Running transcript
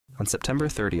On September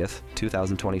 30th,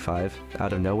 2025,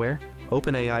 out of nowhere,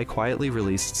 OpenAI quietly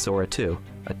released Sora 2,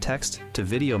 a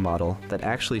text-to-video model that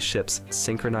actually ships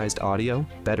synchronized audio,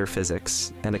 better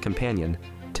physics, and a companion,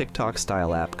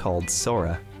 TikTok-style app called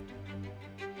Sora.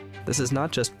 This is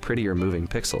not just prettier moving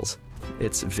pixels.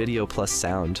 It's video plus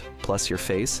sound, plus your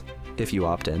face, if you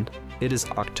opt in. It is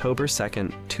October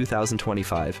 2nd,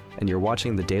 2025, and you're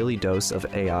watching the daily dose of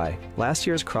AI. Last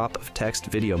year's crop of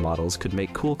text-video models could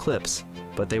make cool clips,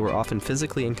 but they were often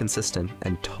physically inconsistent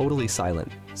and totally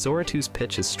silent. Sora 2's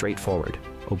pitch is straightforward.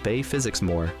 Obey physics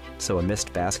more, so a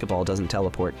missed basketball doesn't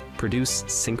teleport. Produce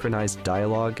synchronized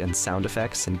dialogue and sound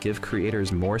effects and give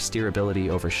creators more steerability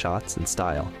over shots and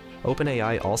style.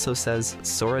 OpenAI also says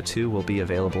Sora 2 will be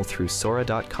available through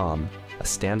Sora.com, a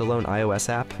standalone iOS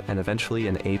app, and eventually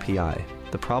an API.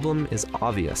 The problem is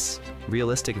obvious.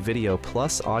 Realistic video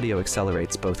plus audio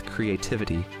accelerates both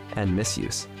creativity and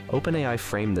misuse. OpenAI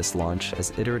framed this launch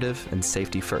as iterative and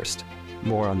safety first.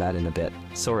 More on that in a bit.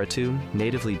 Sora 2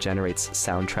 natively generates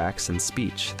soundtracks and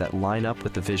speech that line up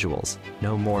with the visuals.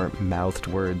 No more mouthed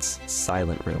words,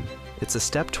 silent room. It's a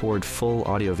step toward full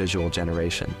audiovisual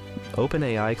generation.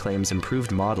 OpenAI claims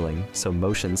improved modeling, so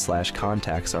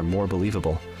motion/contacts are more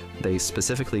believable. They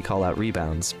specifically call out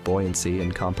rebounds, buoyancy,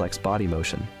 and complex body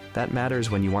motion. That matters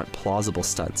when you want plausible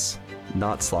stunts,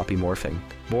 not sloppy morphing.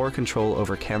 More control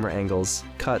over camera angles,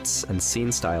 cuts, and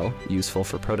scene style, useful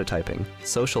for prototyping,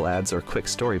 social ads, or quick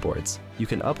storyboards. You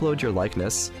can upload your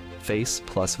likeness, face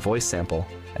plus voice sample,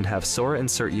 and have Sora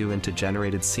insert you into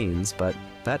generated scenes, but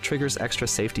that triggers extra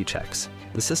safety checks.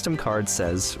 The system card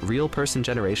says real person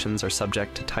generations are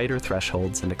subject to tighter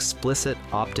thresholds and explicit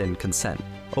opt-in consent.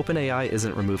 OpenAI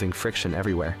isn't removing friction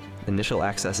everywhere. Initial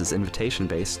access is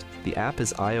invitation-based. The app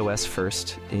is iOS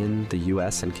first in the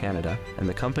US and Canada, and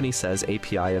the company says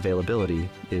API availability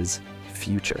is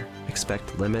future.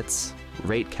 Expect limits,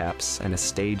 rate caps, and a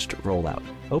staged rollout.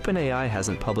 OpenAI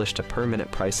hasn't published a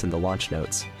per-minute price in the launch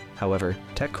notes. However,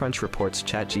 TechCrunch reports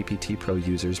ChatGPT Pro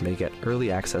users may get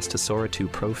early access to Sora 2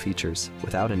 Pro features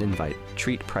without an invite.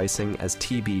 Treat pricing as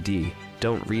TBD.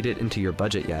 Don't read it into your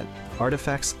budget yet.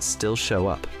 Artifacts still show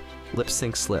up. Lip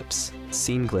sync slips,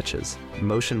 scene glitches,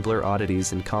 motion blur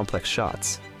oddities in complex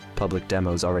shots. Public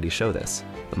demos already show this.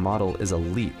 The model is a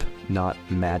leap, not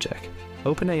magic.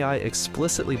 OpenAI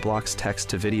explicitly blocks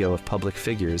text-to-video of public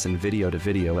figures and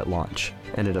video-to-video at launch,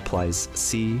 and it applies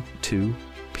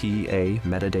C2PA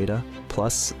metadata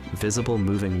plus visible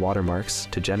moving watermarks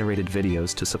to generated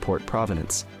videos to support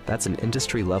provenance. That's an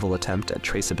industry-level attempt at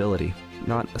traceability,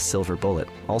 not a silver bullet.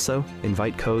 Also,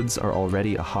 invite codes are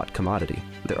already a hot commodity.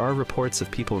 There are reports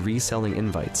of people reselling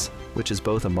invites, which is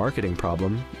both a marketing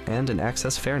problem and an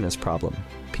access fairness problem.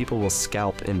 People will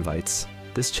scalp invites.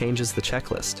 This changes the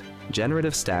checklist.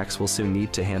 Generative stacks will soon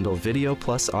need to handle video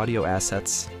plus audio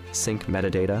assets, sync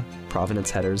metadata,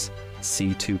 provenance headers,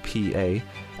 C2PA,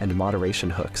 and moderation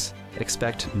hooks.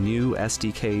 Expect new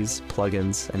SDKs,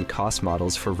 plugins, and cost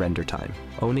models for render time.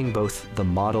 Owning both the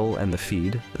model and the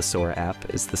feed, the Sora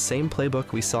app, is the same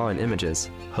playbook we saw in images.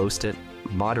 Host it,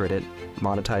 moderate it,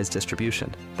 monetize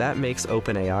distribution. That makes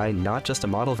OpenAI not just a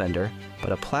model vendor,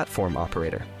 but a platform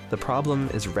operator. The problem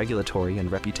is regulatory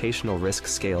and reputational risk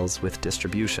scales with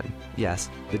distribution. Yes,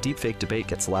 the deepfake debate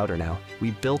gets louder now.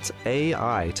 We built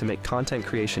AI to make content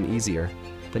creation easier,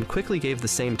 then quickly gave the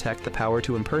same tech the power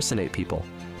to impersonate people,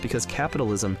 because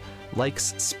capitalism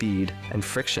likes speed and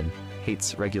friction,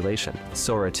 hates regulation.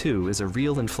 Sora 2 is a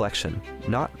real inflection,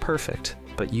 not perfect,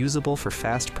 but usable for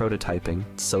fast prototyping,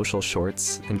 social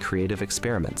shorts, and creative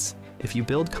experiments. If you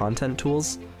build content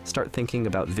tools, start thinking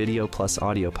about video plus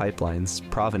audio pipelines,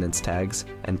 provenance tags,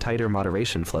 and tighter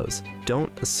moderation flows.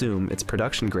 Don't assume it's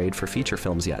production grade for feature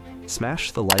films yet.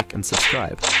 Smash the like and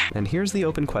subscribe. And here's the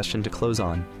open question to close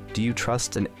on. Do you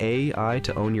trust an AI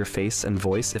to own your face and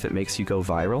voice if it makes you go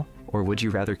viral? Or would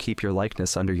you rather keep your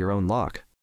likeness under your own lock?